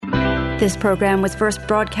This program was first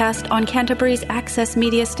broadcast on Canterbury's access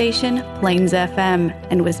media station, Plains FM,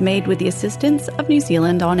 and was made with the assistance of New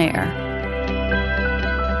Zealand On Air.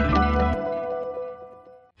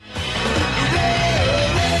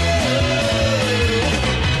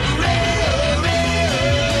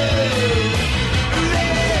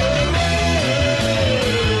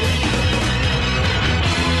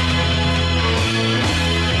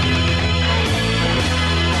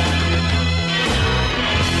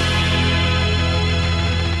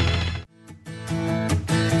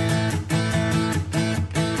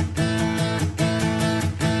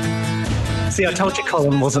 See, I told you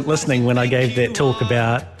Colin wasn't listening when I gave that talk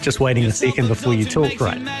about just waiting a second before you talk,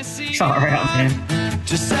 right? Far out, man.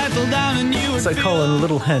 So, Colin, a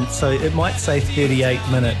little hint. So it might say 38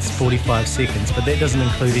 minutes, 45 seconds, but that doesn't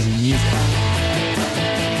include any music.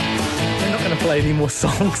 We're not going to play any more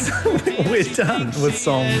songs. We're done with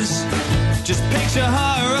songs. Just picture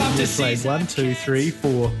her up. We've played 1, 2, 3,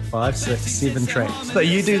 4, 5, 6, 7 tracks. So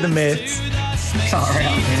you do the maths. Far out,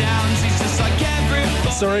 man.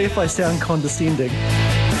 Sorry if I sound condescending.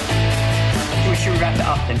 We should wrap it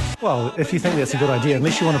up then. Well, if you think that's a good idea,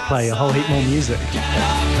 unless you want to play a whole heap more music.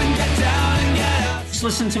 Just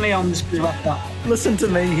listen to me, I'm just going to wrap it up. Listen to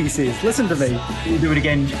me, he says. Listen to me. We'll do it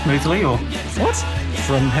again smoothly, or? What?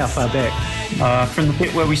 From how far back? From the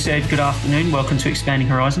bit where we said, good afternoon, welcome to Expanding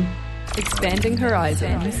Horizon. Expanding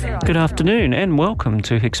Horizons. Good afternoon and welcome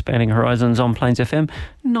to Expanding Horizons on Plains FM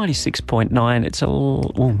 96.9. It's I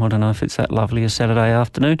don't know if it's that lovely a Saturday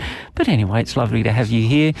afternoon, but anyway, it's lovely to have you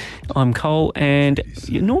here. I'm Cole, and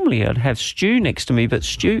normally I'd have Stu next to me, but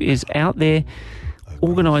Stu is out there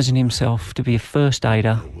organising himself to be a first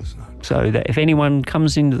aider, so that if anyone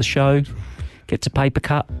comes into the show, gets a paper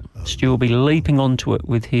cut, Stu will be leaping onto it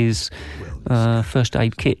with his first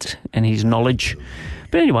aid kit and his knowledge.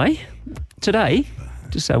 But anyway, today,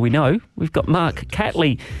 just so we know, we've got Mark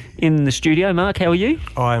Catley in the studio. Mark, how are you?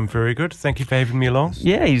 I am very good. Thank you for having me along.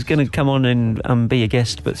 Yeah, he's going to come on and be a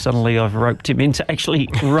guest, but suddenly I've roped him into actually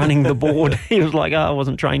running the board. He was like, I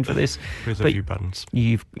wasn't trained for this. There's a few buttons.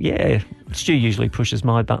 Stu usually pushes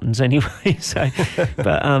my buttons anyway. So,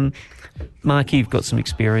 but Mark, you've got some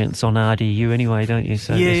experience on RDU anyway, don't you?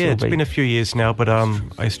 So yeah, it's been a few years now, but I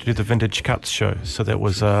used to do the Vintage Cuts show, so that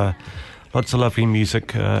was lots of lovely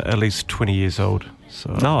music, at least 20 years old.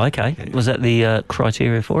 So, okay. Yeah. Was that the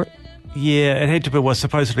criteria for it? Yeah, it had to be, was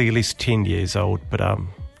supposedly at least 10 years old, but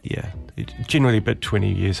generally about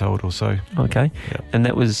 20 years old or so. Okay. Yeah. And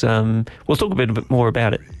that was, we'll talk a bit more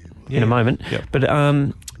about it in a moment. Yeah. But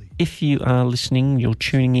if you are listening, you're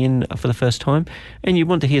tuning in for the first time, and you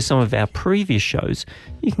want to hear some of our previous shows,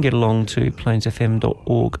 you can get along to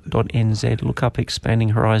plainsfm.org.nz, look up Expanding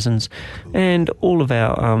Horizons, and all of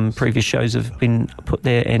our previous shows have been put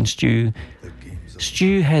there, and Stu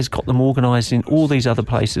has got them organised in all these other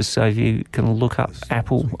places, so if you can look up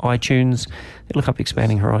Apple, iTunes, look up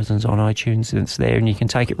Expanding Horizons on iTunes, and it's there, and you can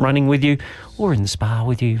take it running with you, or in the spa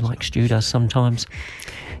with you, like Stu does sometimes.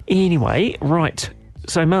 Anyway, right.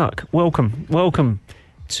 So, Mark, welcome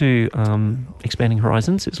to Expanding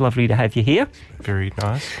Horizons. It's lovely to have you here. Very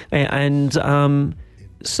nice. And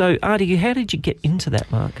so, Artie, how did you get into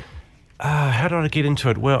that, Mark? How did I get into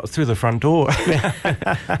it? Well, through the front door.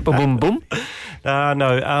 Boom, boom.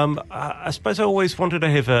 No. I suppose I always wanted to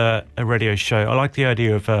have a radio show. I like the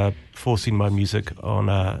idea of forcing my music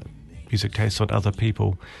on music tastes on other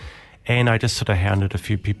people. And I just sort of hounded a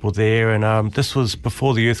few people there. And this was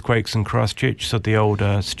before the earthquakes in Christchurch, so the old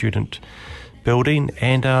student building.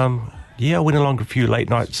 And, I went along a few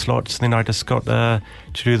late-night slots. Then I just got to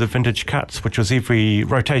do the Vintage Cuts, which was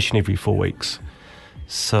rotation every 4 weeks.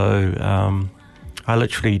 So I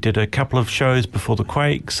literally did a couple of shows before the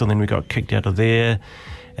quakes, and then we got kicked out of there.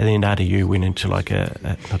 And then RDU went into like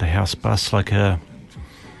not a house bus, like a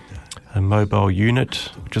mobile unit,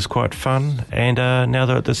 which is quite fun, and now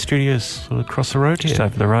they're at the studios sort of across the road just here.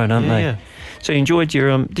 Over the road, aren't they? Yeah. So you enjoyed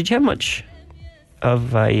your did you have much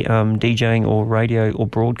of a DJing or radio or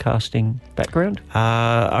broadcasting background?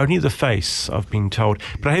 Only the face, I've been told,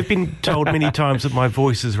 but I have been told many times that my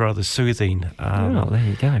voice is rather soothing. There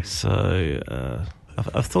you go. So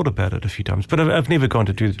I've thought about it a few times, but I've never gone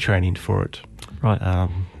to do the training for it. Right.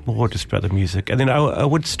 More just about the music, and then I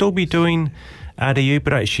would still be doing RDU,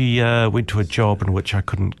 but I actually went to a job in which I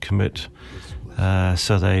couldn't commit,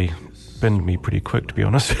 so they binned me pretty quick, to be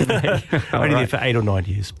honest. Only there for 8 or 9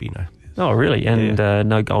 years, but, Oh, really? And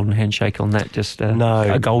no golden handshake on that, just no,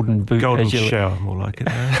 a golden boot. Golden shower, more like it.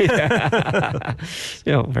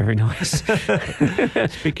 Yeah, very nice.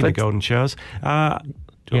 Speaking of golden showers, do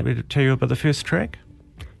you want me to tell you about the first track?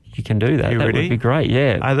 you can do that. You That ready? would be great,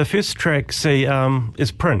 yeah. The first track,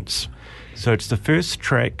 is Prince. So it's the first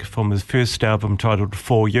track from his first album titled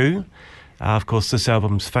For You. Of course, this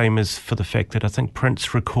album's famous for the fact that I think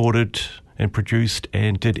Prince recorded and produced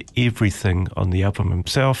and did everything on the album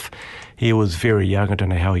himself. He was very young. I don't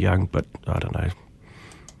know how young, but I don't know,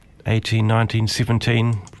 18, 19,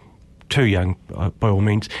 17, too young by all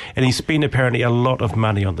means. And he spent apparently a lot of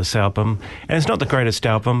money on this album. And it's not the greatest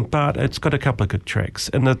album, but it's got a couple of good tracks.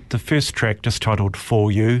 And the first track, just titled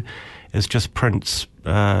For You, is just Prince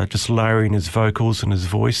just lowering his vocals and his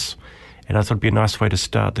voice. And I thought it'd be a nice way to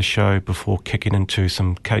start the show before kicking into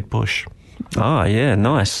some Kate Bush. Oh, yeah,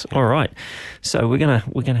 nice. All right. So we're gonna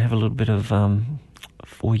have a little bit of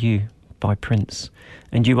For You by Prince.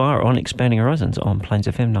 And you are on Expanding Horizons on Plains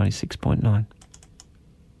FM 96.9.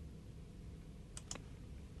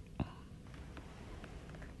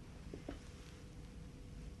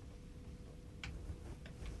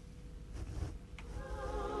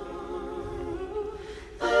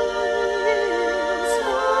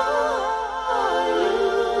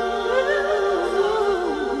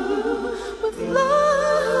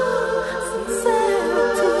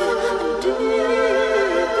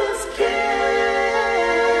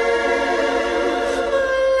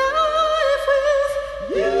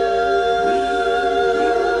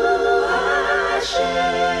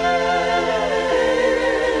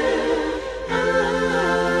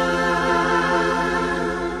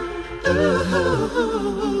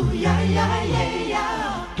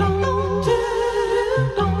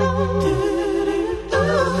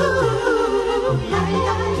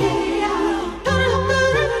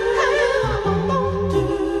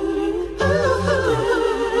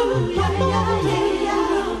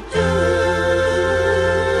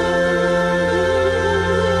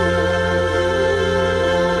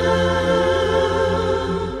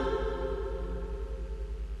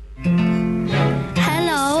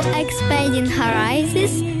 Expanding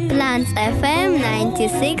Horizons, Plains FM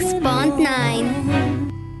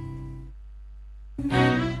 96.9.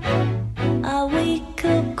 I wake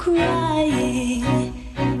up crying,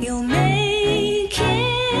 you're making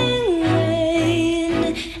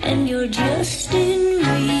rain, and you're just in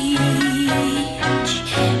reach.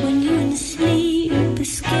 When you in sleep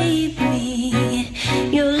escape me,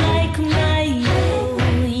 you're like my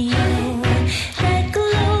yo-yo, that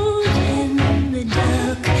glowed in the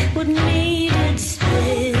dark. What made it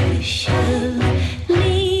special,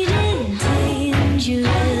 needed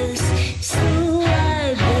dangerous, so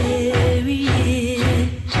I bury it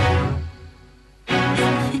and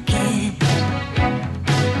forget.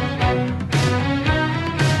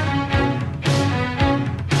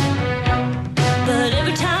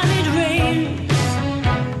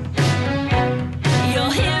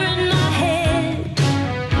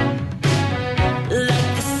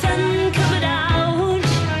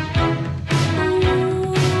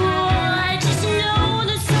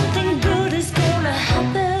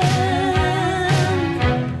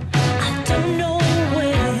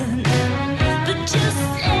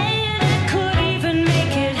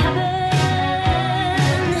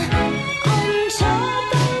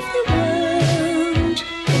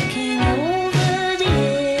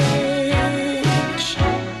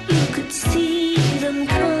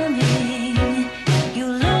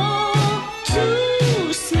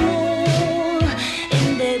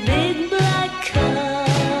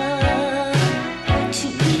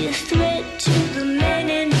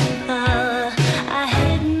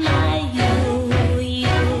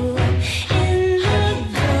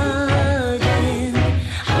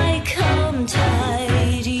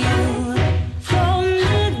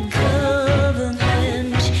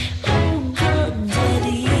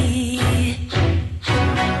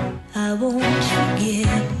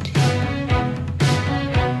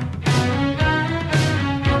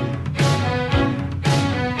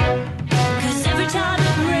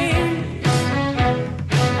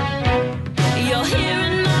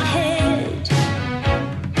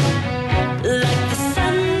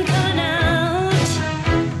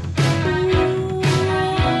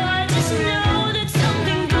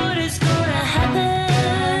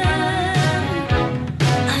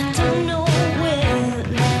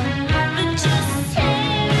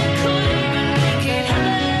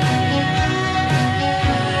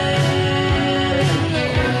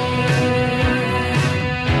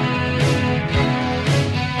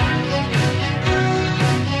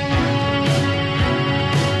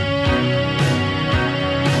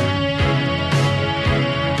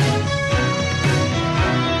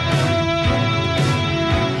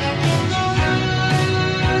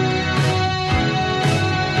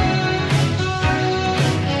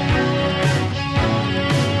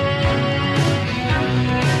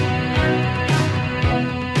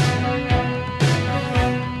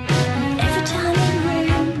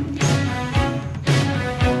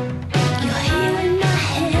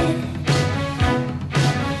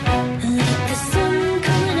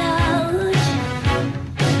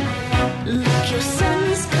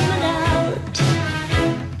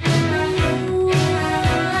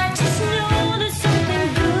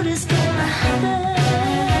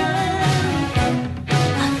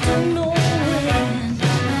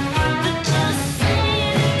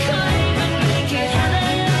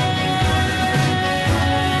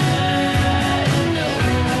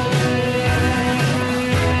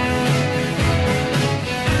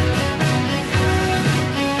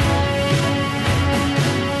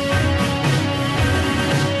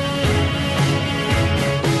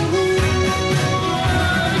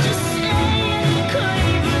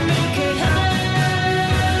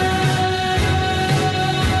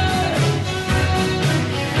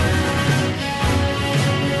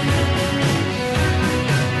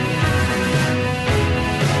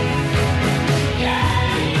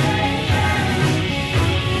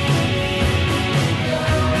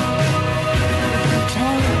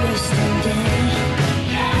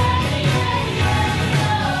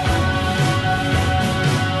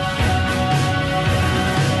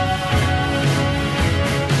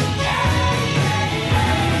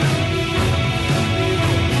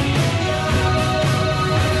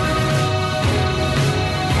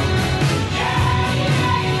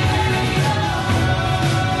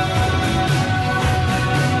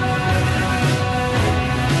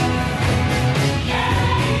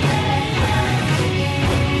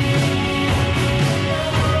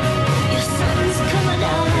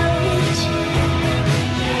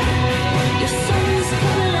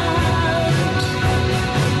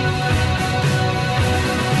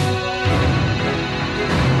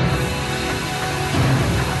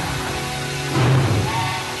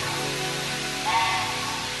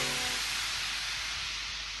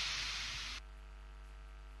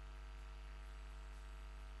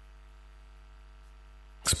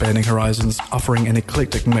 Expanding Horizons, offering an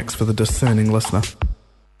eclectic mix for the discerning listener.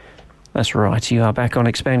 That's right, you are back on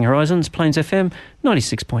Expanding Horizons, Plains FM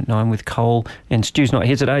 96.9 with Cole, and Stu's not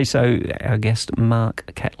here today, so our guest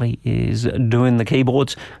Mark Catley is doing the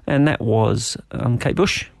keyboards, and that was Kate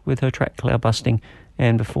Bush with her track Cloud Busting,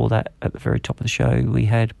 and before that, at the very top of the show, we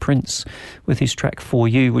had Prince with his track For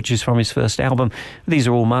You, which is from his first album. These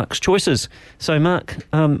are all Mark's choices. So Mark,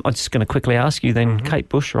 I'm just going to quickly ask you then, Kate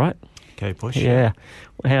Bush, right? Kate Bush. Yeah.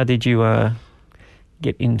 How did you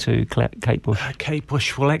get into Kate Bush? Kate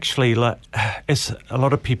Bush, well, actually, as a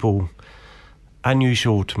lot of people,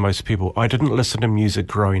 unusual to most people, I didn't listen to music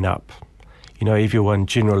growing up. You know, everyone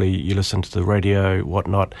generally, you listen to the radio,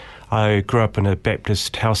 whatnot. I grew up in a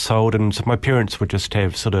Baptist household, and so my parents would just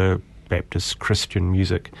have sort of Baptist Christian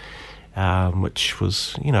music, which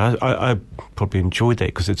was, you know, I probably enjoyed that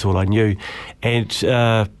because it's all I knew. And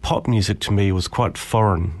pop music to me was quite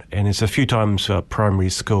foreign. And there's a few times at primary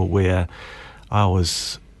school where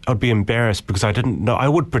I'd be embarrassed because I didn't know. I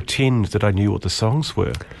would pretend that I knew what the songs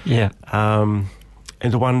were. Yeah.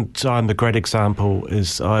 And the one time, the great example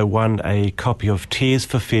is I won a copy of Tears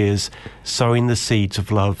for Fears, Sowing the Seeds of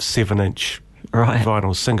Love 7-inch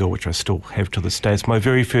vinyl single, which I still have to this day. It's my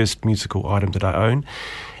very first musical item that I own.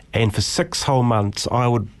 And for 6 whole months, I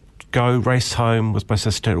would go race home with my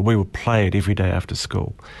sister. We would play it every day after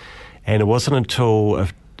school. And it wasn't until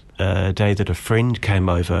a day that a friend came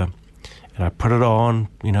over and I put it on,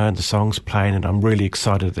 you know, and the song's playing, and I'm really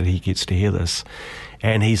excited that he gets to hear this.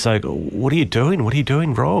 And he's like, what are you doing? What are you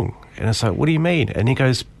doing wrong? And it's like, what do you mean? And he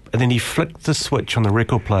goes, and then he flicked the switch on the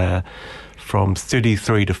record player from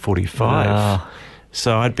 33 to 45.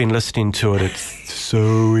 So I'd been listening to it. It's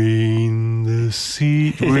sowing the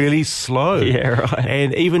seed, really slow. Yeah, right.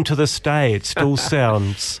 And even to this day, it still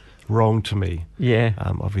sounds wrong to me. Yeah.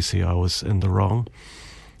 Obviously, I was in the wrong.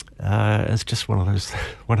 It's just one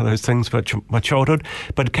of those things about my childhood.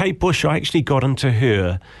 But Kate Bush, I actually got into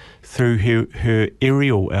her through her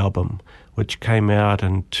Aerial album, which came out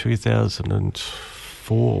in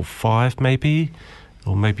 2004 or 5 maybe,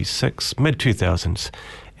 or maybe 6, mid-2000s.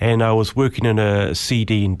 And I was working in a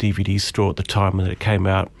CD and DVD store at the time when it came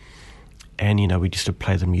out. And, you know, we used to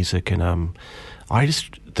play the music. And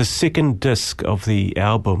the second disc of the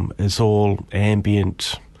album is all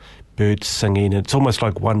ambient birds singing. It's almost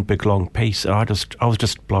like one big long piece. And I was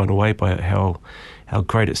just blown away by how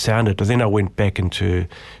great it sounded. And then I went back into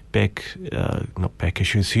not back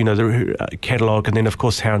issues, you know, the catalogue, and then of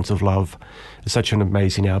course Hounds of Love is such an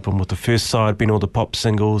amazing album, with the first side being all the pop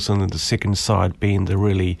singles and then the second side being the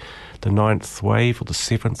 9th wave or the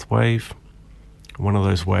 7th wave, one of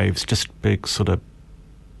those waves, just big sort of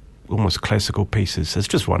almost classical pieces. It's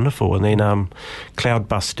just wonderful. And then Cloud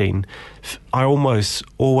Busting, I almost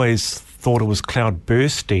always thought it was Cloud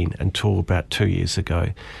Bursting until about 2 years ago.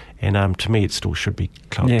 And to me, it still should be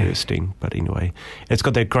Cloud Bursting. But anyway, it's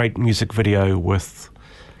got that great music video with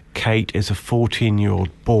Kate as a 14-year-old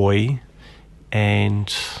boy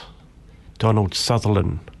and Donald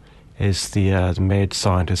Sutherland as the mad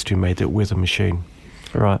scientist who made that weather machine.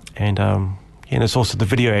 Right. And it's also, the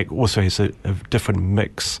video also has a different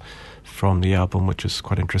mix from the album, which is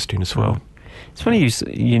quite interesting as well. It's funny,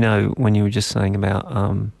 you know, when you were just saying about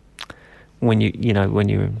when you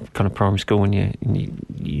were kind of primary school and you knew,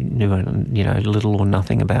 you know, little or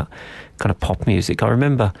nothing about kind of pop music. I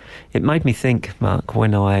remember it made me think, Mark,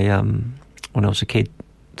 when I was a kid,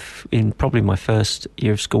 in probably my first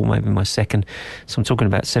year of school, maybe my second, so I'm talking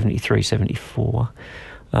about 73, 74,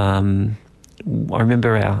 I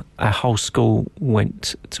remember our whole school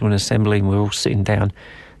went to an assembly and we were all sitting down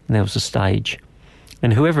and there was a stage.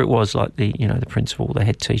 And whoever it was, like the principal, the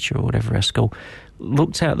head teacher or whatever, our school,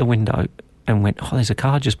 looked out the window and went, oh, there's a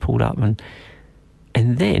car just pulled up.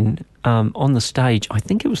 And then on the stage, I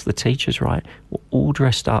think it was the teachers, right, were all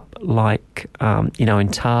dressed up like, in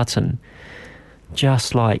tartan,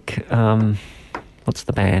 just like, what's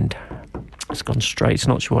the band? It's gone straight. It's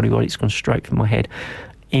not Schwaddy, it's gone straight from my head.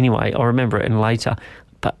 Anyway, I remember it, and later,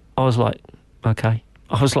 but I was like, okay.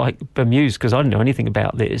 I was like bemused because I didn't know anything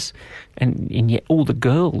about this, and yet all the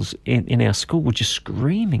girls in our school were just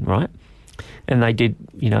screaming, right? And they did,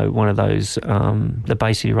 one of those, the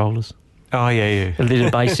Bay City Rollers. Oh, yeah. They did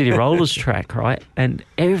a Bay City Rollers track, right? And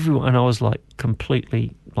everyone, I was like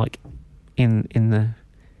completely like in the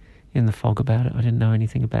fog about it. I didn't know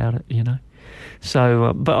anything about it,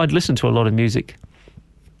 So, but I'd listened to a lot of music.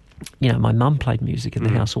 My mum played music in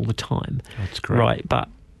the house all the time. That's great. Right, but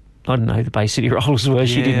I don't know who the Bay City Rollers were.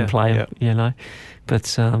 She didn't play them,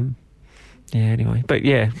 But, anyway. But,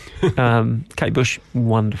 Kate Bush,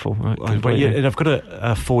 wonderful, right? And I've got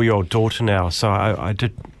a 4-year-old daughter now, so I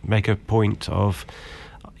did make a point of,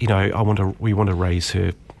 we want to raise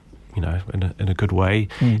her, in a good way.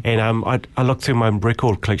 And I looked through my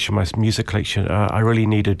record collection, my music collection. I really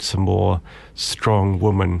needed some more strong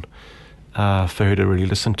women for her to really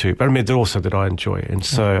listen to. But I mean, they're also that I enjoy. And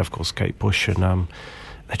so, of course, Kate Bush, and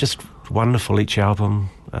they're just wonderful, each album.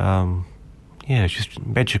 It's just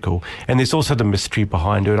magical. And there's also the mystery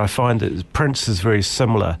behind her. And I find that Prince is very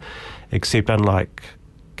similar, except unlike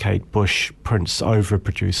Kate Bush, Prince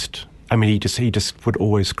overproduced. I mean, he just would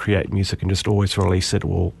always create music and just always release it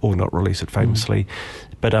or not release it famously.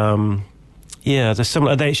 But, they're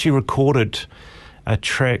similar. They actually recorded a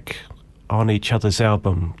track on each other's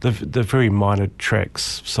album. The very minor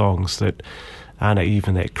tracks, songs that aren't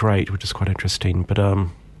even that great, which is quite interesting. But I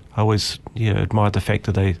always admired the fact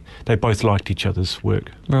that they both liked each other's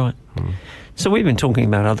work. Right. So we've been talking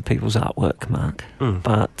about other people's artwork, Mark,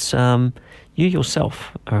 but you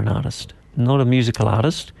yourself are an artist, not a musical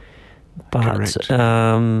artist. But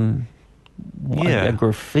a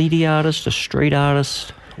graffiti artist, a street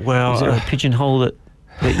artist. Well, is there a pigeonhole that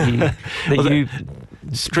you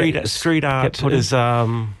street art is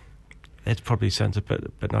it probably sounds a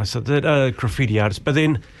bit nicer. That graffiti artist, but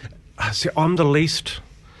then I'm the least.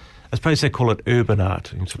 I suppose they call it urban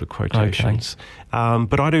art in sort of quotations. Okay.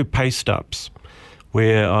 But I do paste ups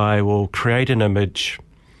where I will create an image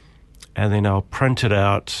and then I'll print it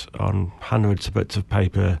out on hundreds of bits of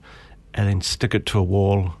paper and then stick it to a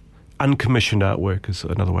wall. Uncommissioned artwork is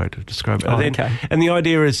another way to describe it. And the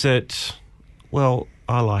idea is that, well,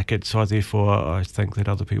 I like it, so therefore I think that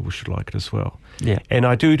other people should like it as well. Yeah. And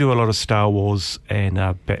I do a lot of Star Wars and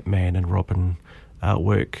Batman and Robin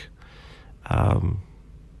artwork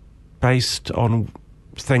based on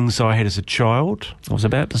things I had as a child. I was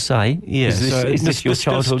about to say, is this your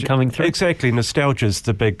childhood coming through? Exactly. Nostalgia is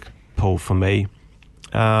the big pull for me.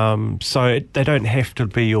 So they don't have to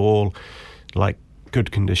be all like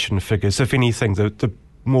good condition figures. If anything, the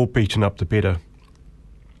more beaten up, the better.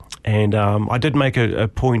 And I did make a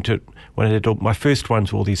point at when I did my first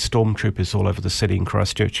ones were all these stormtroopers all over the city in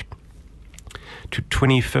Christchurch.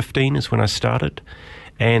 2015 is when I started,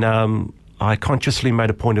 and I consciously made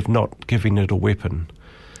a point of not giving it a weapon.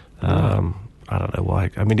 I don't know why.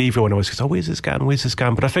 I mean, everyone always goes, "Oh, where's this gun? Where's this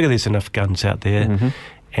gun?" But I figure there's enough guns out there. Mm-hmm.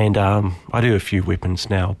 And I do a few weapons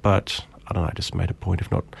now, but I don't know, I just made a point of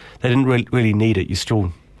not... They didn't really need it. You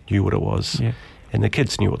still knew what it was. Yeah. And the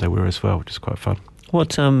kids knew what they were as well, which is quite fun.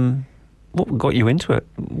 What got you into it?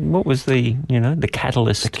 What was the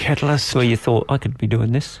catalyst? The catalyst? Where you thought, I could be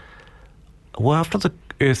doing this? Well, after the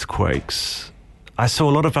earthquakes, I saw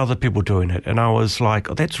a lot of other people doing it, and I was like,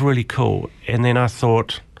 oh, that's really cool. And then I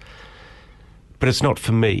thought, but it's not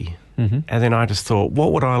for me. Mm-hmm. And then I just thought,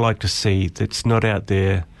 what would I like to see that's not out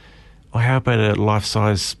there? Or how about a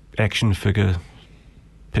life-size action figure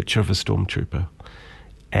picture of a stormtrooper?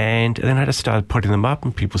 And then I just started putting them up,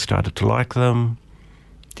 and people started to like them.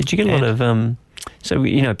 Did you get a lot of...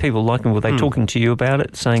 people like them? Were they talking to you about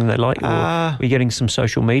it, saying they like it? Or were you getting some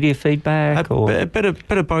social media feedback? A bit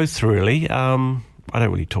of both, really. I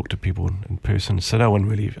don't really talk to people in person, so no one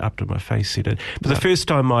really up to my face said it. But the first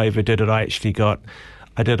time I ever did it, I actually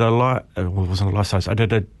I did it wasn't a life size. I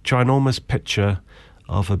did a ginormous picture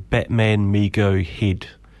of a Batman Mego head.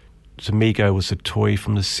 So Mego was a toy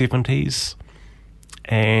from the 70s,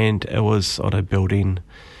 and it was on a building.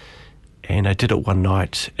 And I did it one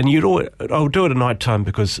night, and I'll do it at night time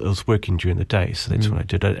because I was working during the day, so that's when I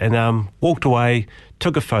did it. And walked away,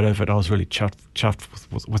 took a photo of it. I was really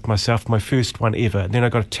chuffed with myself, my first one ever. And then I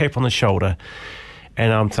got a tap on the shoulder,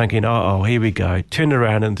 and I'm thinking, oh, here we go. Turned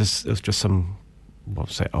around, and it was just some,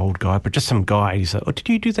 old guy, but just some guy. He said, oh, did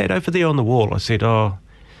you do that over there on the wall? I said, oh,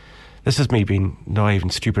 this is me being naive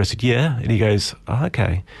and stupid. I said, yeah. And he goes, oh,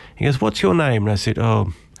 okay. He goes, what's your name? And I said,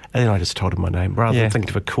 oh... And then I just told him my name. Rather than thinking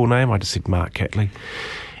of a cool name, I just said Mark Catley.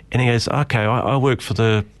 And he goes, okay, I work for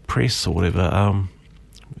the press or whatever. I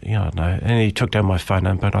don't know. And he took down my phone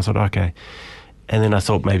number, and I thought, okay. And then I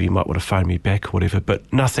thought maybe he might want to phone me back or whatever.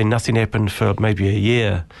 But nothing happened for maybe a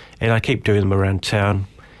year. And I keep doing them around town.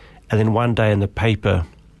 And then one day in the paper,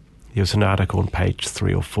 there was an article on page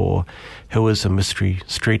 3 or 4, who was a mystery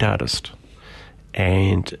street artist.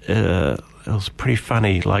 And it was pretty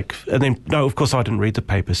funny. And then, no, of course I didn't read the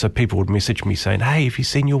paper, so people would message me saying, hey, have you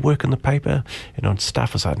seen your work in the paper? And on stuff,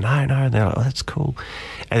 I was like, no. And they're like, oh, that's cool.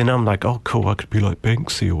 And then I'm like, oh, cool, I could be like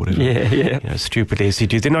Banksy or whatever. Yeah. Stupid as you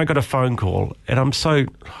do. Then I got a phone call, and I'm so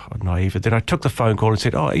naive. Then I took the phone call and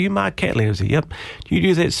said, oh, are you Mark Catley? I said, yep. Do you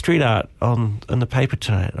do that street art in the paper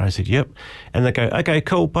today? And I said, yep. And they go, okay,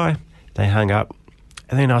 cool, bye. They hung up.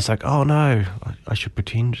 And then I was like, oh no, I should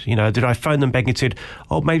pretend. Then I phoned them back and said,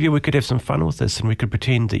 oh, maybe we could have some fun with this and we could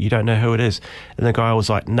pretend that you don't know who it is. And the guy was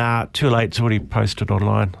like, nah, too late, it's already posted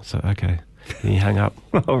online. So, okay. Then he hung up.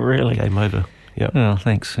 Oh, really? Game over. Yeah. Oh,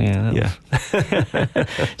 thanks. Yeah.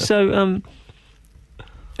 So,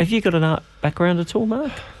 have you got an art background at all,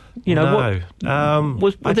 Mark? No.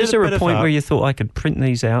 Was there a point where you thought I could print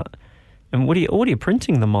these out? And what are you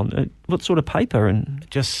printing them on? What sort of paper? And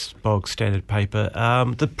just bog standard paper.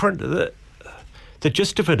 The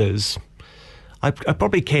gist of it is, I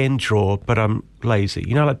probably can draw, but I'm lazy.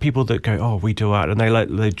 Like people that go, oh, we do art, and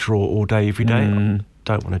they draw all day, every day. I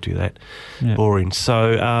don't want to do that. Yeah. Boring.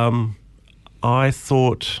 So I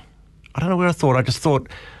thought, I don't know where I thought. I just thought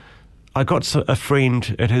I got a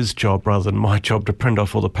friend at his job rather than my job to print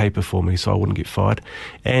off all the paper for me so I wouldn't get fired.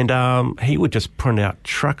 And he would just print out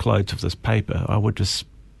truckloads of this paper. I would just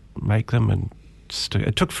make them and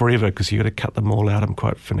it took forever because you got to cut them all out. I'm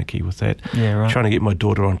quite finicky with that. Yeah, right. Trying to get my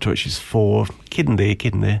daughter onto it. She's 4. Kidding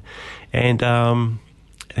there. And then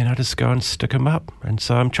I just go and stick them up. And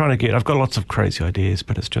so I've got lots of crazy ideas,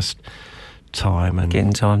 but it's just time and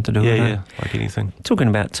getting time to do it. Yeah, like anything. Talking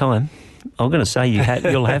about time, I'm going to say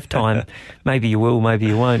you'll have time. Maybe you will, maybe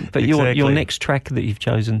you won't. But exactly. your next track that you've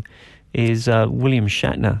chosen is William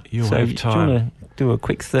Shatner. You'll have time. Do you want to do a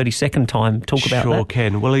quick 30-second time talk about that? Sure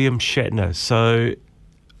can. William Shatner. So,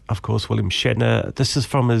 of course, William Shatner. This is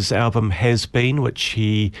from his album Has Been, which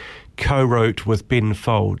he co-wrote with Ben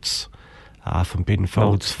Folds from Ben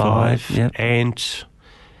Folds 5. Yep. And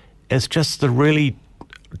it's just the really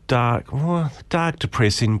dark,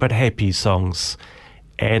 depressing, but happy songs.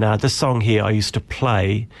 And this song here I used to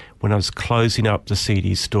play when I was closing up the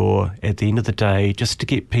CD store at the end of the day just to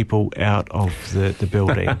get people out of the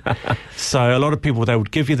building. So a lot of people, they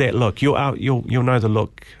would give you that look. You'll know the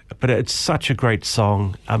look. But it's such a great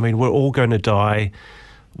song. I mean, we're all going to die.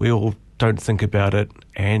 We all don't think about it.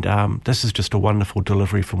 And this is just a wonderful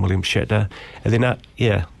delivery from William Shatner. And then,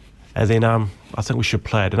 I think we should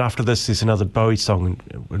play it. And after this, there's another Bowie song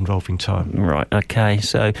involving time. Right, okay.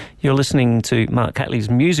 So you're listening to Mark Catley's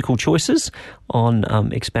musical choices on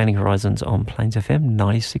Expanding Horizons on Plains FM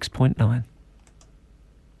 96.9.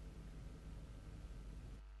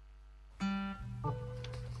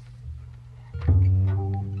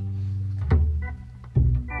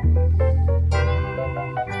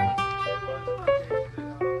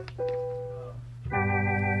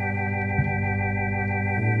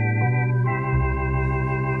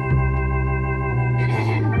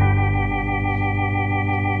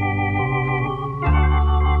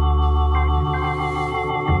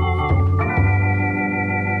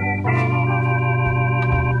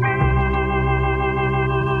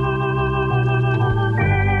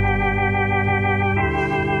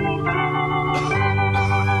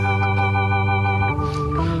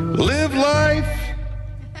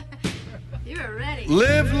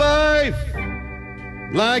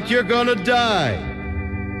 Like you're gonna die,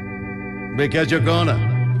 because you're gonna.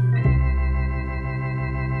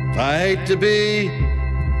 I hate to be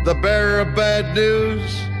the bearer of bad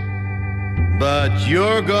news, but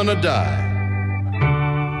you're gonna die.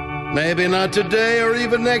 Maybe not today or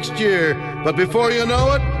even next year, but before you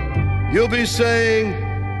know it, you'll be saying,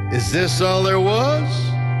 is this all there was?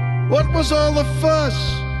 What was all the fuss?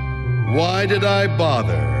 Why did I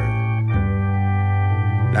bother?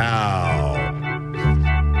 Now,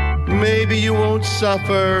 maybe you won't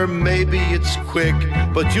suffer, maybe it's quick,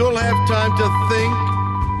 but you'll have time to think,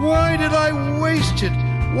 why did I waste it?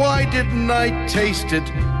 Why didn't I taste it?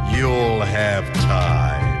 You'll have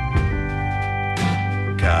time,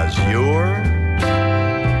 'cause you're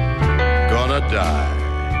gonna die.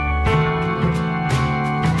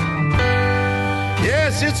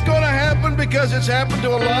 Yes, it's gonna happen because it's happened to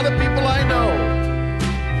a lot of people I know.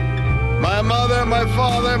 My mother, my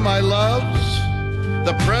father, my loves,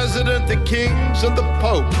 the president, the kings, and the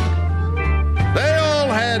pope. They all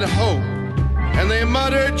had hope, and they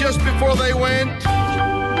muttered just before they went,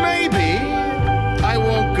 maybe I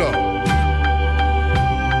won't go.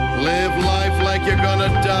 Live life like you're gonna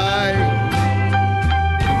die,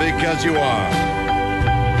 because you are.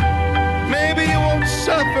 Maybe you won't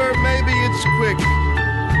suffer, maybe it's quick,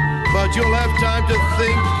 but you'll have time to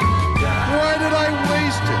think, why did I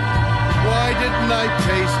waste it? Why didn't I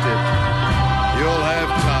taste it? You'll have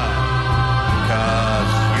time,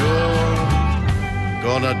 'cause you're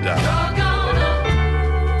gonna die.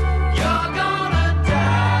 You're gonna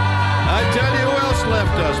die. I tell you who else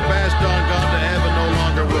left us, passed on, gone to heaven, no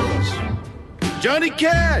longer with us. Johnny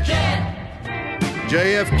Cash.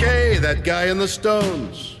 JFK, that guy in the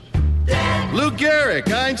Stones. Lou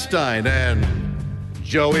Gehrig, Einstein, and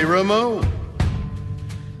Joey Ramone.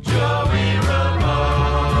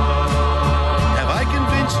 Have I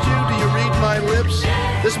convinced you? Do you read my lips?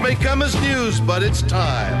 This may come as news, but it's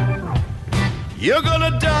time. You're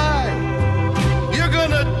gonna die. You're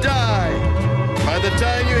gonna die. By the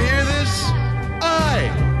time you hear this, I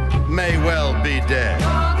may well be dead.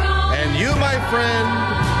 And you, my friend,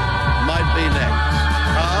 might be next.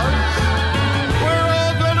 We're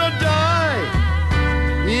all gonna die.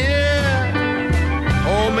 Yeah.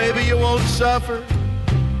 Oh, maybe you won't suffer.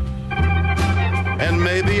 And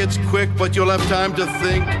maybe it's quick, but you'll have time to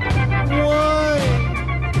think, why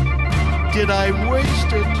did I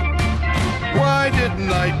waste it? Why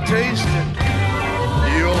didn't I taste it?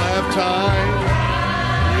 You'll have time.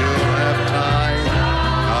 You'll have time.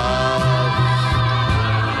 'Cause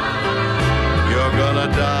you're gonna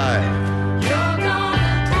die. You're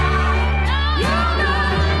gonna die. You're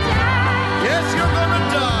gonna die. Yes, you're gonna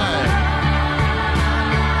die.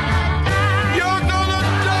 You're gonna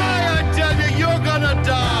die, I tell you, you're gonna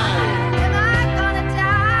die. Am I gonna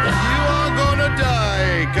die? You are gonna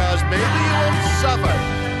die, 'cause maybe you won't suffer.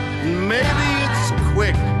 Maybe it's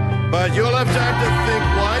quick, but you'll have time to think,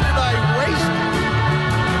 why did I waste it?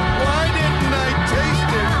 Why didn't I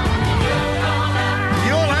taste it?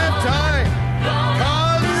 You'll have time,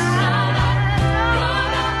 'cause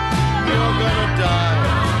you're gonna die.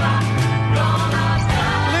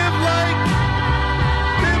 Live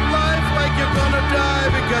life like you're gonna die,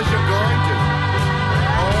 because you're going to.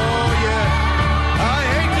 Oh yeah, I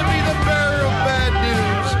hate to be the bearer of bad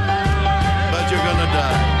news, but you're gonna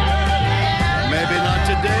die. Maybe not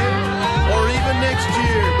today or even next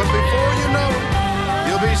year, but before you know it,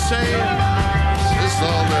 you'll be saying, is this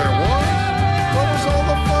all there was? What was all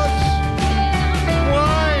the fuss?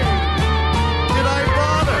 Why did I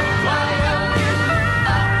bother? Why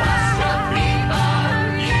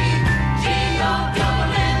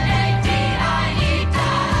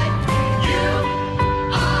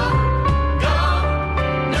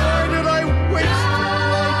did I waste it?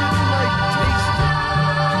 Why didn't I taste it?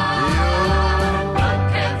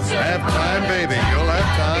 You'll have time, baby. You'll have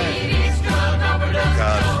time.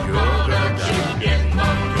 'Cause you're gonna die.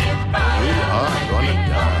 You are gonna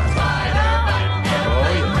die. Oh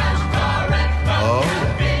yeah. Oh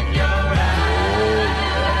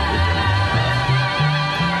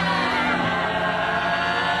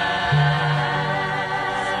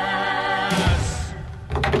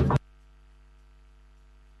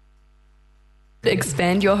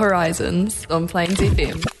Expand your horizons on Plains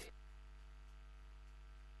FM.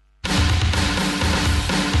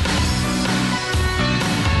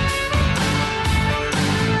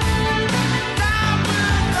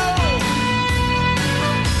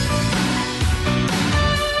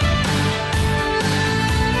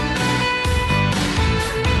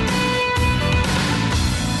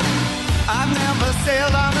 I've never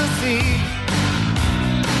sailed on the sea.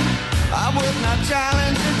 I would not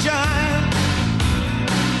challenge the giant.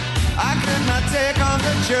 I could not take on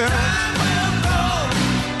the church. I will go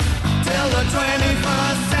till the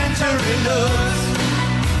 21st century looks.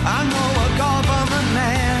 I know a call from a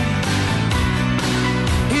man.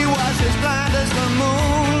 He was as blind as the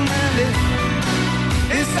moon, and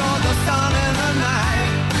he saw the sun in the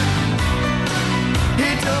night. He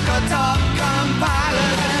took a Top Gun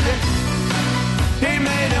pilot and he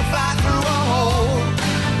made him fly through a hole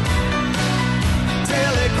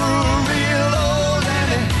till he grew real old,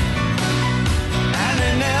 and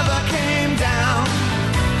he never came down.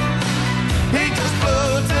 He just flew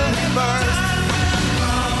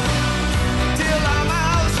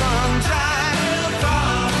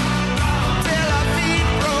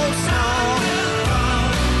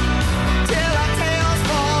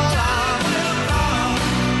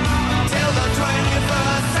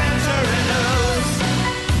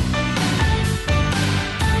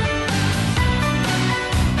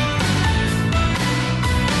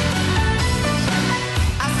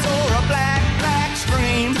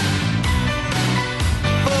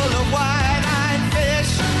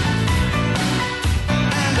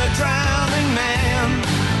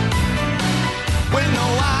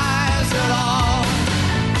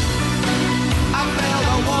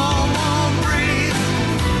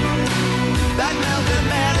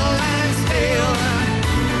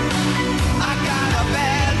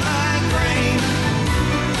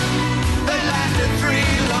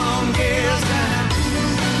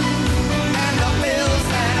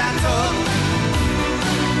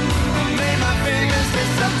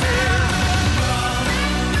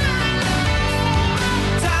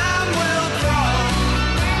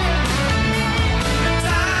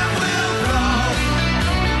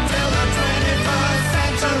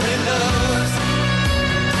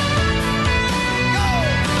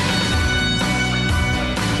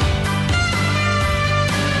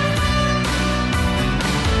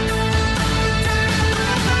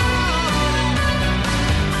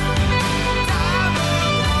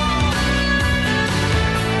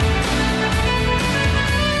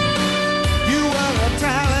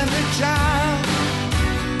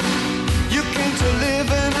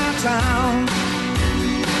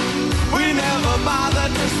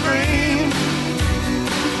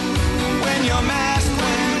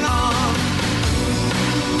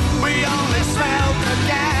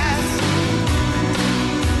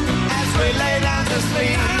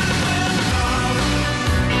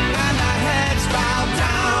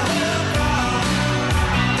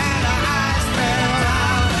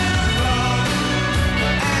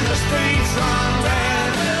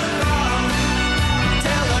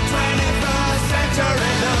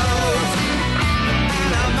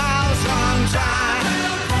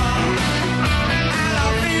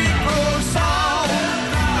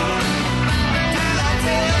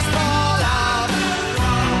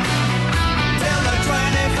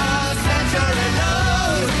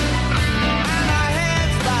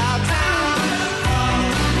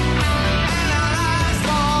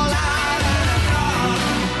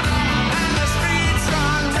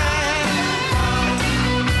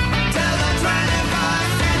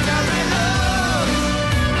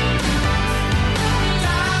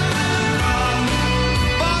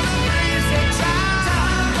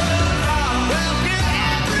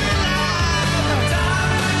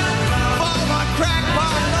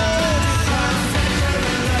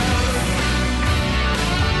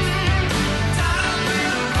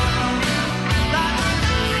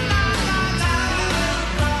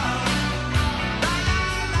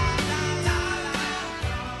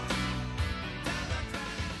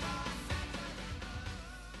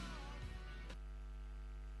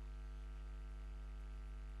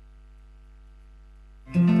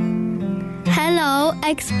Hello,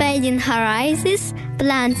 Expanding Horizons,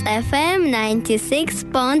 Plants FM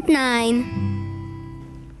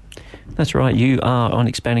 96.9. That's right, you are on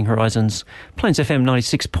Expanding Horizons. Plains FM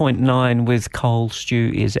 96.9 with Cole.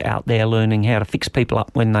 Stu is out there learning how to fix people up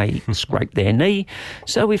when they scrape their knee.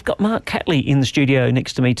 So we've got Mark Catley in the studio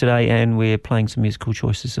next to me today, and we're playing some musical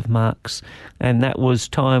choices of Mark's. And that was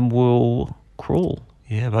Time Will Crawl.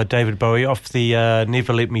 Yeah, by David Bowie off the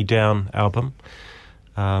Never Let Me Down album.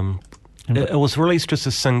 It was released as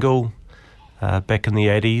a single back in the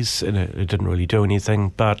 80s, and it didn't really do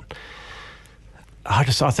anything, but I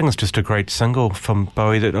think it's just a great single from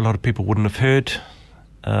Bowie that a lot of people wouldn't have heard.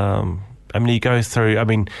 You go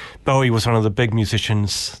through... Bowie was one of the big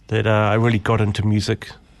musicians that I really got into music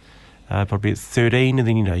probably at 13, and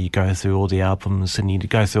then, you go through all the albums, and you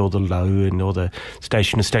go through all the Low and all the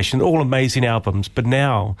Station to Station, all amazing albums. But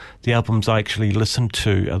now, the albums I actually listen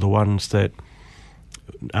to are the ones that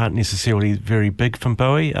aren't necessarily very big from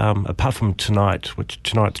Bowie, apart from Tonight's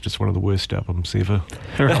just one of the worst albums ever.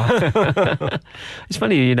 Right. It's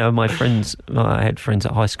funny, I had friends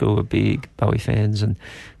at high school who were big Bowie fans, and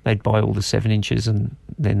they'd buy all the 7-inches, and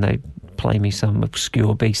then they'd play me some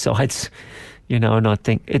obscure B-sides, and I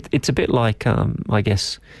think it's a bit like, I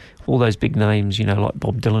guess, all those big names, like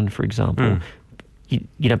Bob Dylan, for example.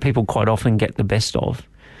 People quite often get the best of,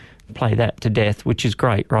 play that to death, which is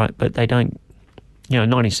great, right? But they don't.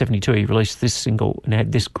 1972, he released this single and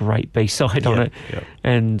had this great B-side on it,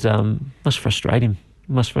 and must frustrate him.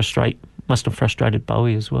 Must have frustrated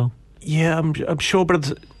Bowie as well. Yeah, I'm sure, but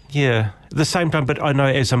at the same time. But I know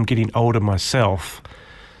as I'm getting older myself,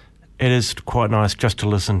 it is quite nice just to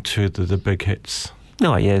listen to the big hits.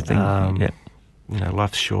 Oh yeah,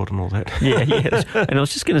 life's short and all that. Yeah. And I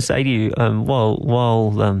was just going to say to you,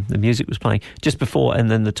 while the music was playing just before,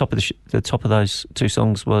 and then the top of those two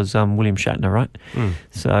songs was William Shatner, right?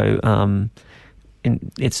 So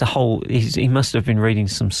it's a whole. He must have been reading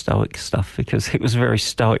some Stoic stuff, because it was very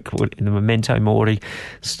Stoic in the Memento Mori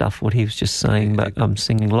stuff. What he was just saying, but I'm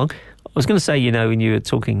singing along. I was going to say, when you were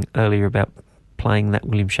talking earlier about playing that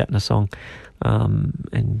William Shatner song.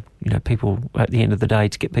 And people at the end of the day,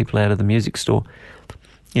 to get people out of the music store.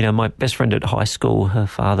 My best friend at high school, her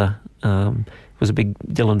father was a big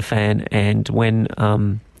Dylan fan, and when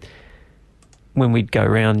we'd go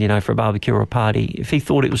around, for a barbecue or a party, if he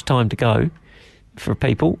thought it was time to go for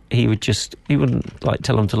people, he wouldn't like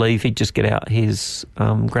tell them to leave. He'd just get out his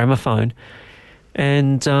gramophone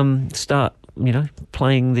and start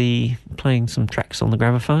playing some tracks on the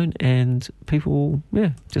gramophone, and people,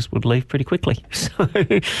 just would leave pretty quickly. So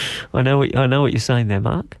I know what you're saying there,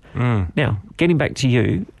 Mark. Now, getting back to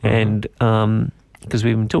you, and because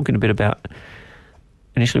we've been talking a bit about,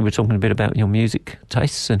 initially we were talking a bit about your music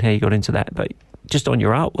tastes and how you got into that, but just on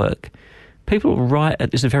your artwork, people right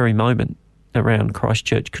at this very moment around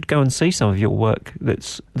Christchurch could go and see some of your work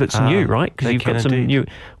that's new, right? Because you've got some new,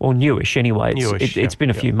 or newish anyway. It's been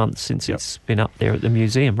a few months since it's been up there at the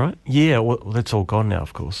museum, right? Yeah, well, that's all gone now,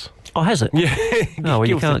 of course. Oh, has it? Yeah. Oh, well,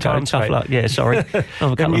 you can't go. Tough luck. Yeah, sorry.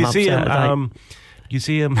 I'm a couple of months out of date.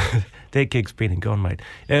 Museum, that gig's been and gone, mate.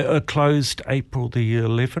 Closed April the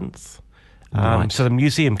 11th. Right. So the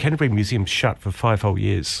museum, Canterbury Museum, shut for 5 whole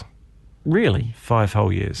years. Really? 5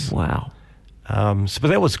 whole years. Wow. But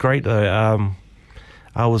that was great, though.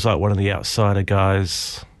 I was like one of the outsider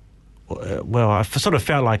guys. Well, I sort of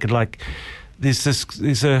felt like it. Like there's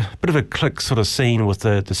a bit of a clique sort of scene with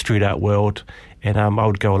the street art world, and I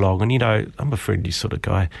would go along, and I'm a friendly sort of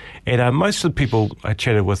guy, and most of the people I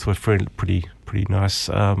chatted with were pretty nice.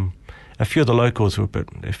 A few of the locals were a bit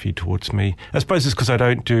iffy towards me. I suppose it's because I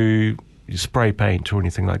don't do spray paint or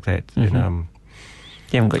anything like that. Mm-hmm. And,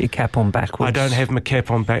 you haven't got your cap on backwards. I don't have my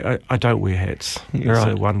cap on back. I don't wear hats. You're right.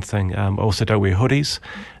 That's one thing. I also don't wear hoodies.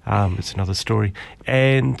 It's another story.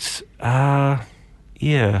 And, I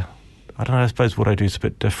don't know, I suppose what I do is a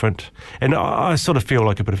bit different. And I sort of feel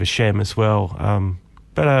like a bit of a sham as well.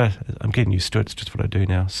 But I'm getting used to it. It's just what I do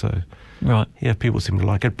now. So, right. Yeah, people seem to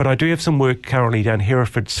like it. But I do have some work currently down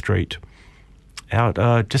Hereford Street,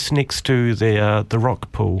 out just next to the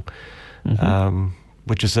rock pool. Mm-hmm.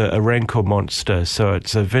 Which is a Rancor Monster. So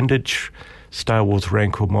it's a vintage Star Wars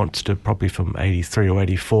Rancor Monster, probably from 83 or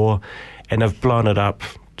 84. And I've blown it up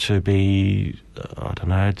to be, I don't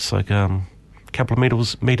know, it's like a couple of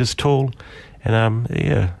meters tall. And,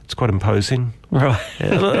 it's quite imposing. Right.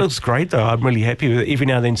 It looks great, though. I'm really happy with it. Every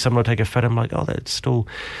now and then someone will take a photo. I'm like, oh, that still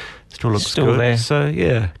looks good. There. So,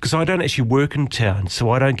 yeah. Because I don't actually work in town, so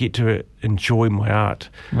I don't get to enjoy my art.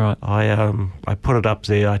 Right. I put it up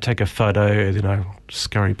there, I take a photo, and then I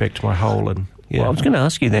scurry back to my hole. And Well, I was going to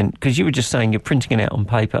ask you then, because you were just saying you're printing it out on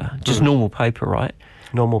paper, just normal paper, right?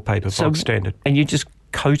 Normal paper, box standard. And you're just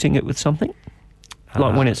coating it with something?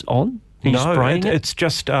 Like when it's on? Are you spraying it? It's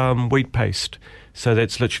just wheat paste. So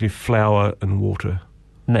that's literally flour and water.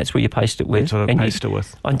 And that's what you paste it with? That's what I paste it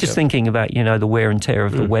with. I'm just thinking about, the wear and tear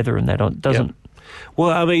of the weather and that. It doesn't... Well,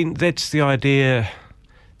 I mean, that's the idea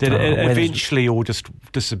that it eventually will just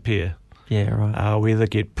disappear. Yeah, right. We either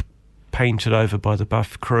get painted over by the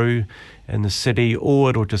buff crew in the city, or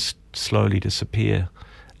it'll just slowly disappear.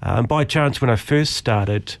 And by chance, when I first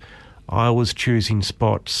started, I was choosing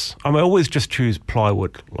spots. I always just choose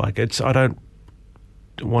plywood. I don't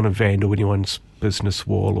want to vandal anyone's business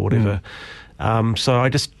wall or whatever. So I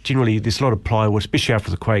just generally, there's a lot of plywood, especially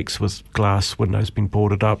after the quakes, with glass windows being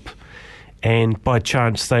boarded up. And by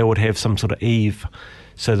chance, they would have some sort of eave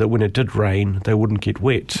so that when it did rain, they wouldn't get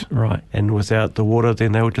wet. Right. And without the water,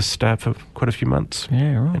 then they would just stay for quite a few months.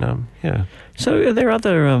 Yeah, right. Yeah. So are there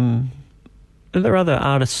other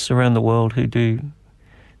artists around the world who do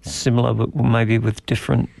similar, but maybe with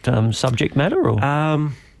different subject matter? Or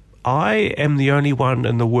I am the only one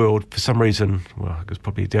in the world, for some reason, well, it's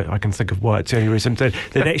probably I can think of why it's the only reason, that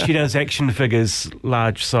actually does action figures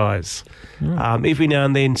large size. Right. Every now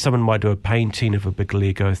and then someone might do a painting of a big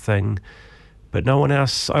Lego thing, but no one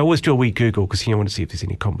else. I always do a wee Google because you want to see if there's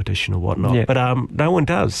any competition or whatnot, but no one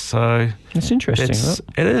does. So it's interesting, right?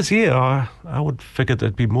 It is, yeah. I would figure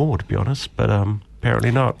there'd be more, to be honest, but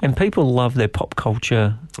apparently not. And people love their pop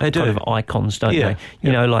culture kind of icons, don't they?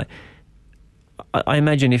 You know, like... I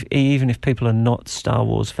imagine even if people are not Star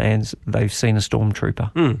Wars fans, they've seen a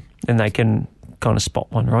Stormtrooper and they can kind of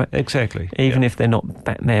spot one, right? Exactly. Even if they're not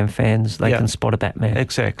Batman fans, they can spot a Batman.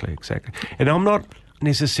 Exactly. And I'm not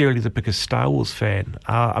necessarily the biggest Star Wars fan.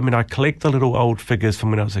 I collect the little old figures from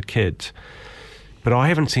when I was a kid, but I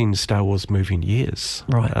haven't seen a Star Wars movie in years.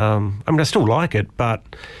 Right. I still like it, but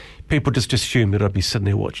people just assume that I'd be sitting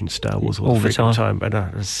there watching Star Wars all the time. But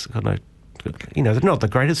they're not the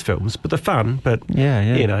greatest films, but they're fun. But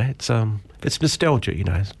it's nostalgia.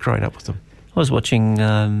 It's growing up with them. I was watching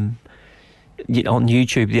on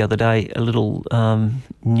YouTube the other day a little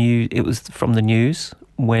it was from the news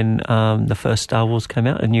when the first Star Wars came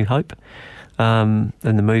out, A New Hope, in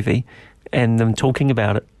the movie, and them talking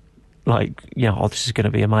about it like, this is going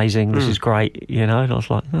to be amazing. This is great. And I was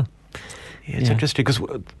like, yeah, it's interesting because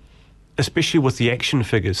especially with the action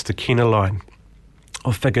figures, the Kenner line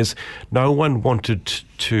of figures, no one wanted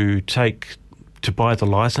to buy the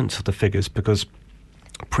license of the figures because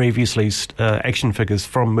previously action figures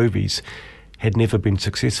from movies had never been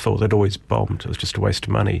successful. They'd always bombed. It was just a waste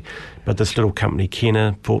of money. But this little company,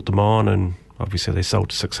 Kenner, bought them on, and obviously they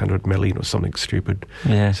sold 600 million or something stupid.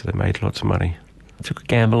 Yeah. So they made lots of money. Took a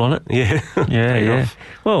gamble on it. Yeah. yeah.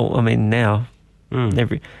 Well, now,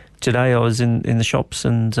 today I was in the shops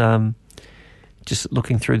and just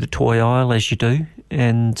looking through the toy aisle, as you do,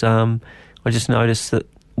 and I just noticed that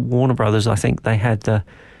Warner Brothers, I think they had the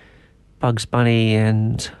Bugs Bunny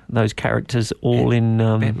and those characters all in...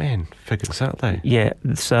 Batman figures, aren't they? Yeah,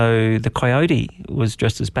 so the Coyote was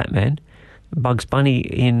dressed as Batman, Bugs Bunny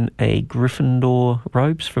in a Gryffindor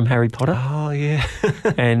robes from Harry Potter. Oh, yeah.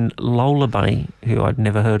 And Lola Bunny, who I'd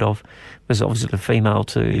never heard of, was obviously the female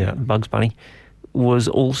to Bugs Bunny, was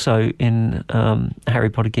also in Harry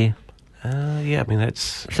Potter gear.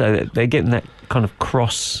 That's... So they're getting that kind of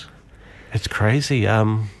cross... It's crazy.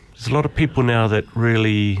 There's a lot of people now that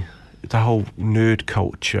really... The whole nerd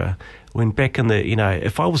culture, when back in the...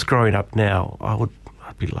 if I was growing up now,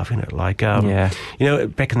 I'd be loving it. Like, back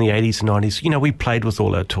in the 80s and 90s, we played with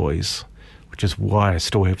all our toys, which is why I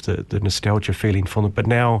still have the nostalgia feeling for them. But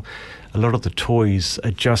now a lot of the toys are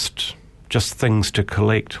just things to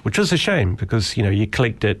collect, which is a shame because, you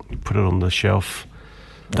collect it, you put it on the shelf...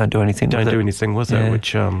 Don't do anything with it,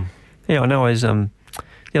 which... I know. I was the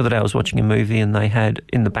other day I was watching a movie and they had,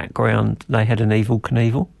 in the background, they had an Evel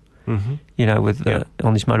Knievel, with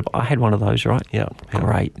on this motorbike. I had one of those, right? Yeah.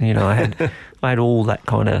 Great. I had all that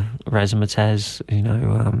kind of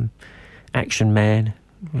razzmatazz, action man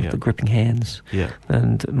with the gripping hands. Yeah.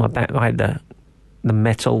 And I had the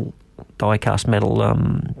metal, die-cast metal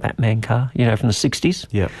Batman car, from the 60s.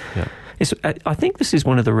 Yeah, yeah. I think this is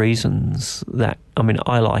one of the reasons that,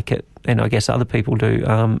 I like it, and I guess other people do,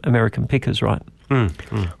 American Pickers, right? I'm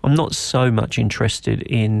not so much interested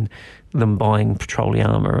in them buying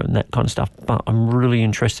petroleum armour and that kind of stuff, but I'm really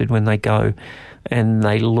interested when they go and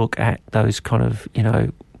they look at those kind of,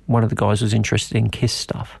 one of the guys was interested in KISS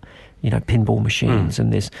stuff, pinball machines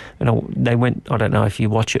and this. And they went, I don't know if you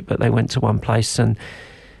watch it, but they went to one place and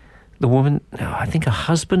the woman, I think her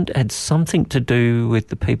husband had something to do with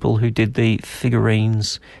the people who did the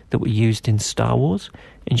figurines that were used in Star Wars,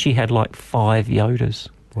 and she had like 5 Yodas.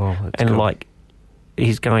 Wow, that's and cool. like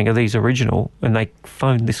he's going, are these original? And they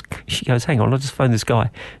phoned this, she goes, hang on, I'll just phone this guy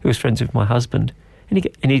who was friends with my husband.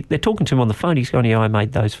 And they're talking to him on the phone. He's going, yeah, I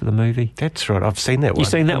made those for the movie. That's right. I've seen that one. You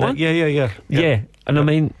seen that one? Yeah. And I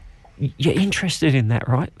mean, you're interested in that,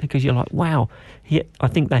 right? Because you're like, wow. Yeah, I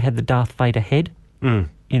think they had the Darth Vader head,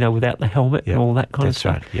 without the helmet and all that kind of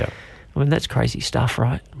stuff. That's right, yeah. I mean, that's crazy stuff,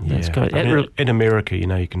 right? That's great. In America,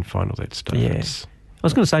 you can find all that stuff. Yeah. I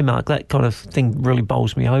was going to say, Mark, that kind of thing really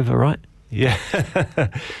bowls me over, right? Yeah.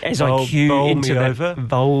 As I cue into that.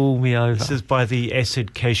 Bowl me over. This is by the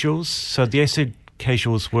Acid Casuals. So the Acid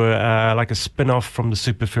Casuals were like a spin-off from the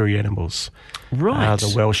Super Furry Animals. Right.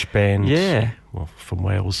 The Welsh band. Yeah. Well, from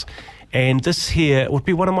Wales. And this here would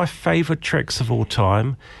be one of my favourite tracks of all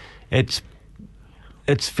time. It's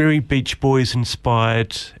very Beach Boys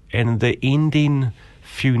inspired, and the ending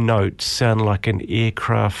few notes sound like an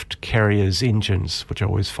aircraft carrier's engines, which I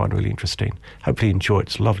always find really interesting. Hopefully you enjoy it.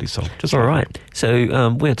 It's a lovely song. All right. So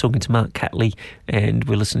we're talking to Mark Catley, and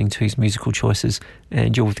we're listening to his musical choices,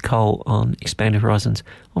 and you're with Cole on Expanded Horizons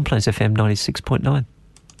on Plains FM 96.9.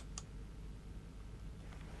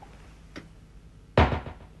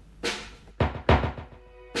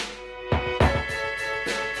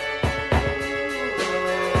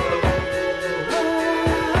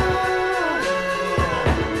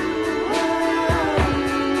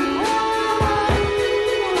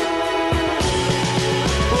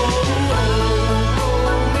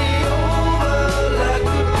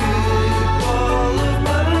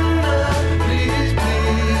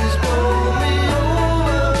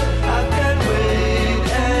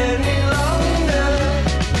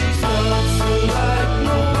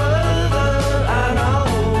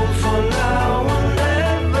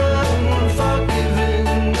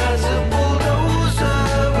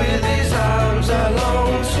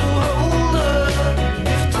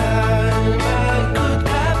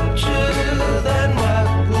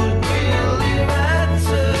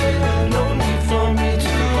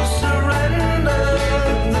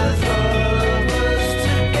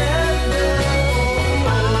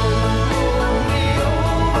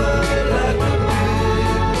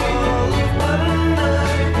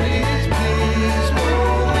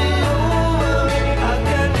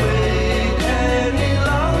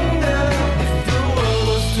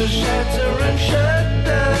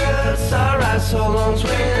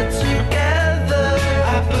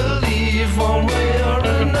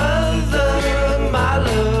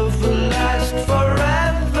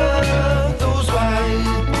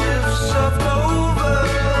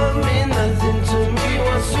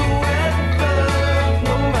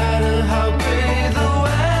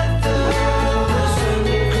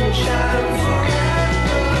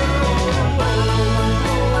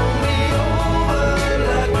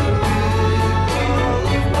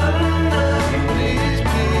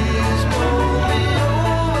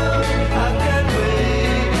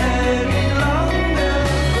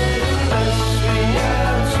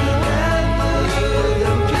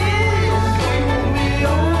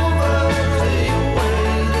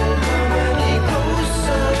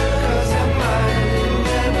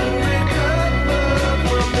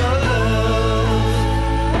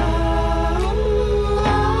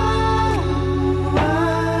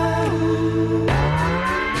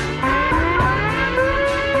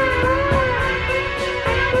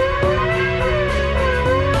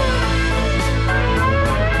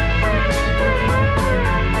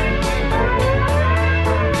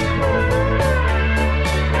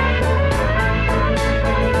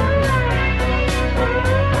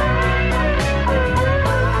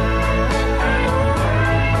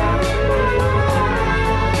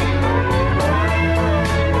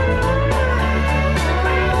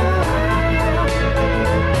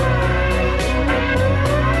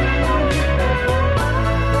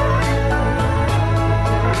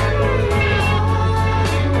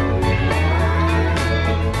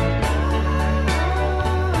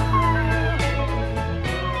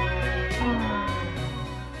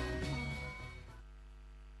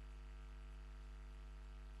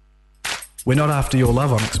 We're not after your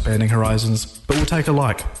love on Expanding Horizons, but we'll take a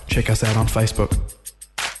like. Check us out on Facebook.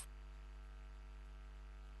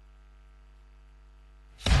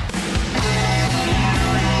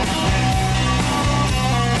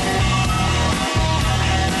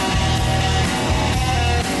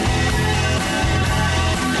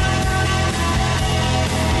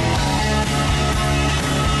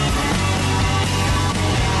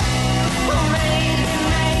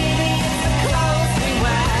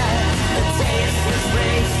 Taste is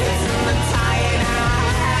racist and the tired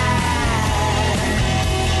eye.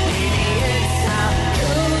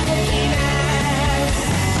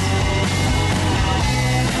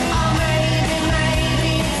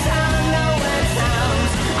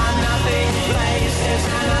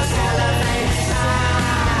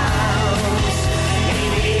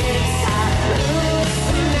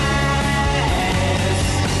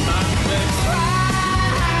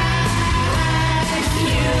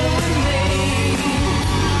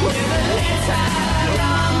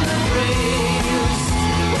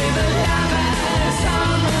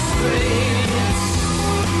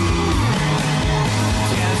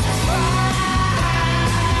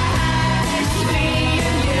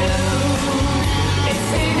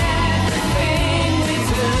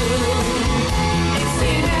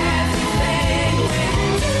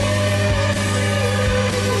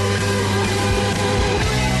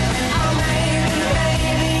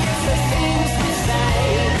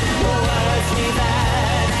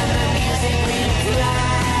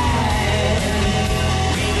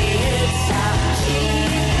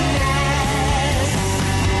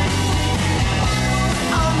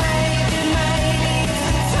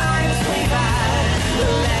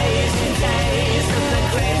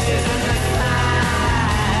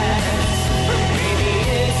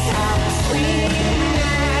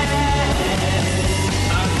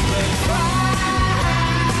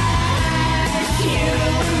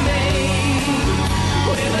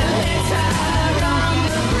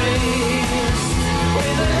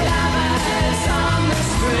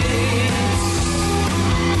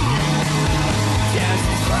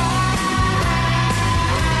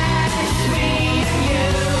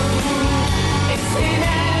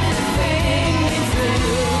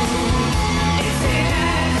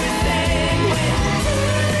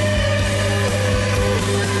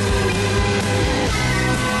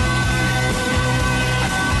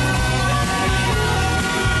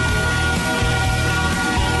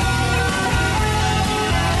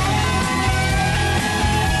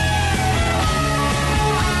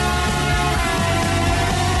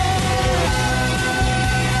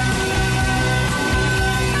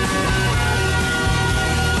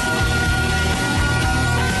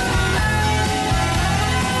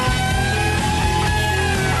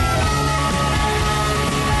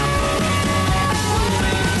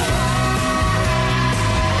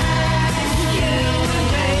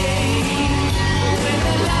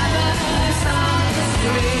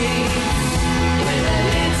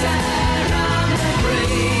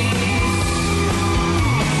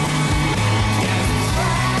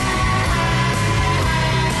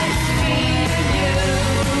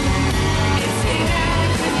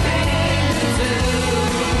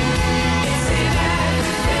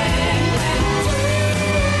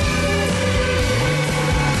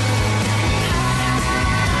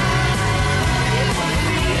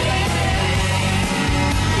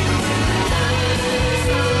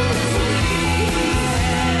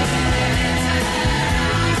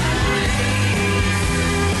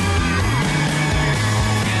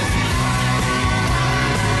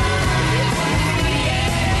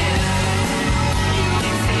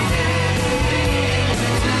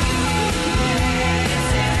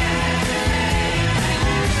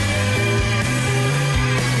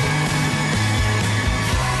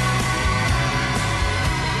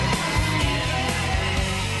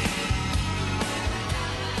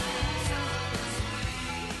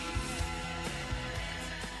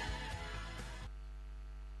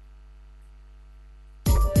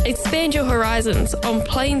 Expand your horizons on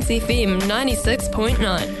Plains FM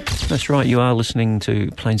 96.9. That's right, you are listening to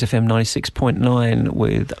Plains FM 96.9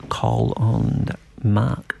 with Cole and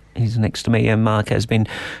Mark. He's next to me, and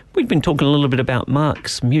we've been talking a little bit about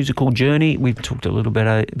Mark's musical journey. We've talked a little bit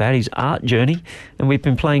about his art journey, and we've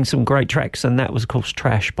been playing some great tracks, and that was, of course,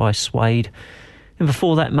 Trash by Suede. And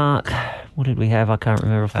before that, Mark, what did we have? I can't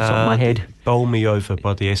remember off the top of my head. Bowl Me Over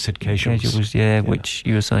by the Acid Casuals. Yeah, which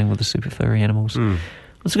you were saying were the super furry animals.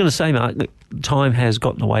 I was going to say, Mark, that time has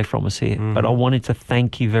gotten away from us here, but I wanted to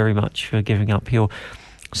thank you very much for giving up your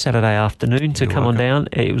Saturday afternoon to come on down.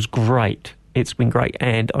 It was great. It's been great,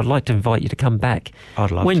 and I'd like to invite you to come back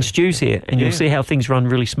when Stu's here, and you'll see how things run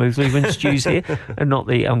really smoothly when Stu's here, and not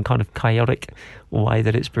the kind of chaotic way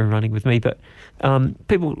that it's been running with me. But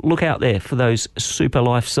people, look out there for those super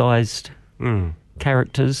life-sized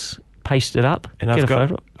characters pasted up. And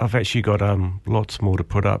I've actually got lots more to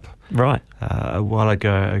put up. Right. A while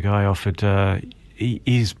ago, a guy offered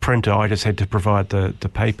his printer. I just had to provide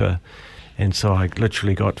the paper. And so I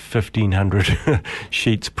literally got 1,500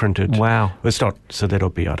 sheets printed. Wow. It's not, so that'll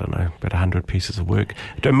be, I don't know, about 100 pieces of work.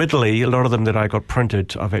 Admittedly, a lot of them that I got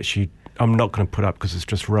printed, I'm not going to put up because it's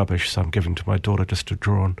just rubbish, so I'm giving to my daughter just to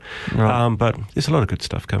draw on. Right. But there's a lot of good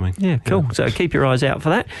stuff coming. Yeah, cool. Yeah. So keep your eyes out for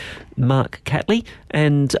that. Mark Catley.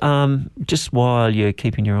 And just while you're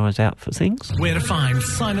keeping your eyes out for things... Where to find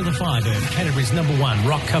Sign of the Firebird, Canterbury's #1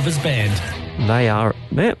 rock covers band. They are...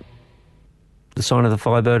 Yep. The Sign of the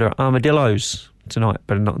Firebird are Armadillos tonight,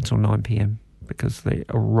 but not until 9 p.m. because the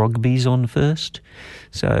rugby's on first.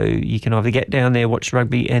 So you can either get down there, watch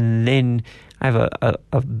rugby, and then have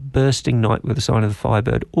a bursting night with the Sign of the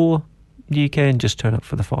Firebird, or you can just turn up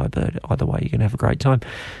for the Firebird. Either way, you're going to have a great time.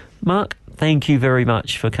 Mark, thank you very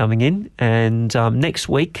much for coming in. And next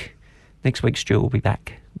week, Stu will be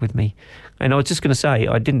back with me. And I was just going to say,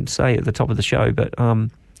 I didn't say at the top of the show, but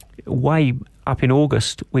way up in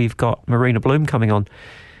August, we've got Marina Bloom coming on.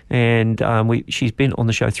 And she's been on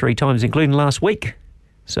the show 3 times, including last week.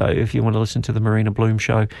 So if you want to listen to the Marina Bloom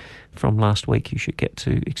show from last week, you should get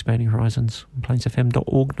to Expanding Horizons on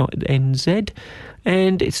plainsfm.org.nz.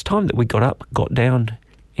 And it's time that we got up, got down,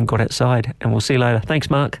 and got outside. And we'll see you later. Thanks,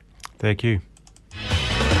 Mark. Thank you.